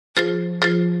Come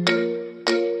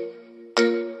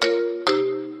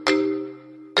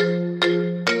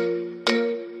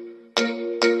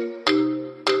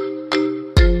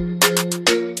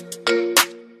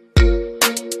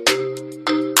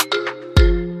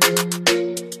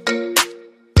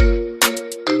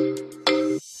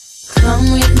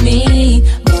with me,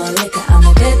 more liquor,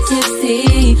 I'ma get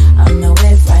tipsy. I'm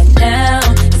nowhere right now,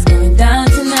 it's going down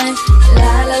tonight.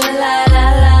 La la la la la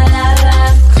la la la.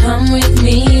 Come with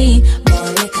me, more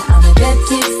liquor, I'ma get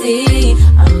tipsy.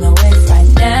 I'm nowhere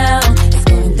right now, it's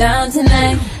going down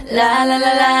tonight. La la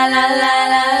la la la la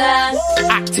la la.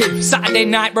 Active, Saturday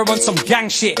night, we're on some gang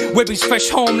shit. Webby's fresh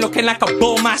home looking like a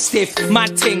bull mastiff.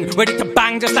 Mad ting, ready to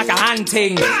bang just like a hand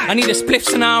ting. I need a spliffs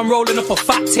and now I'm rolling up a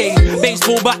fat ting.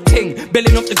 Baseball bat ting,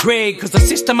 building up the grade. Cause the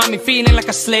system had me feeling like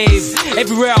a slave.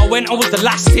 Everywhere I went I was the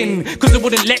last in. Cause they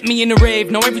wouldn't let me in the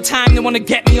rave. Now every time they wanna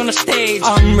get me on the stage.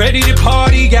 I'm ready to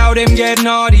party, gal them get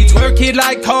naughty. Twerk it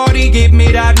like Cardi, give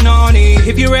me that naughty.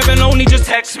 If you're ever lonely just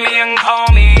text me and call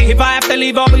me. If I have to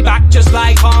leave I'll be back just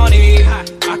like Honey. I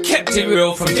kept it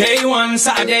real from day one.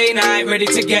 Saturday night, ready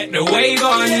to get the wave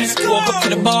on. Walk up to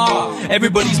the bar,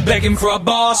 everybody's begging for a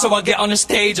bar, so I get on the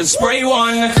stage and spray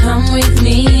one. Come with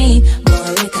me,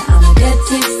 more liquor, I'ma get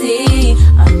tipsy.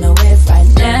 I'm nowhere right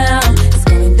now, it's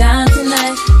going down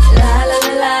tonight. La la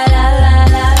la la la la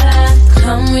la la.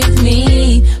 Come with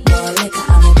me, more liquor,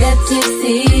 I'ma get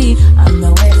tipsy. I'm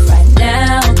nowhere right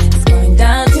now, it's going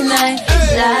down tonight.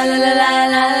 La la la la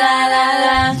la la la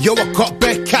la. Yo, I got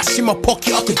bare cash in my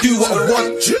pocket, I can do what I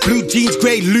want. Blue jeans,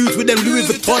 grey Louis with them Louis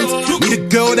Vuittons. Need a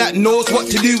girl that knows what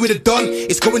to do with a don.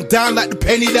 It's going down like the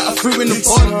penny that I threw in the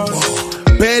pond.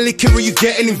 Barely care when you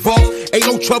getting involved. Ain't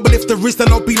no trouble if there is, then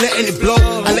I'll be letting it blow.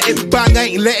 I let it bang, I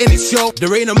ain't letting it show.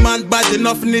 There ain't a man bad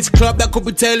enough in this club that could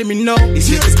be telling me no. These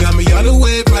niggas got me on the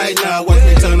wave right now. Watch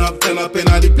me turn up in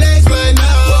all the place right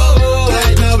now.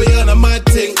 Right now we on a mad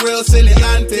thing, real silly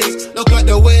antics. Look at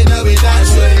the way now we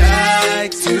dance. I'd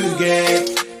like to get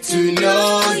to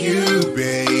know you,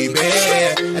 baby.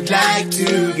 I'd like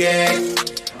to get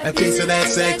a piece of that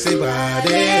sexy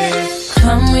body.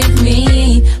 Come with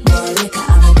me, more liquor,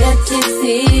 I'ma get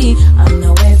tipsy. I'm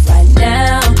nowhere right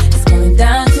now, it's going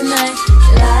down tonight.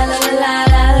 La la la la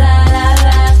la la la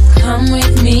la. Come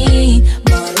with me,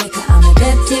 more liquor, I'ma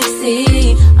get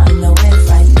tipsy. I'm nowhere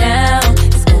right now,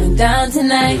 it's going down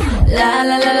tonight. La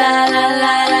la la la.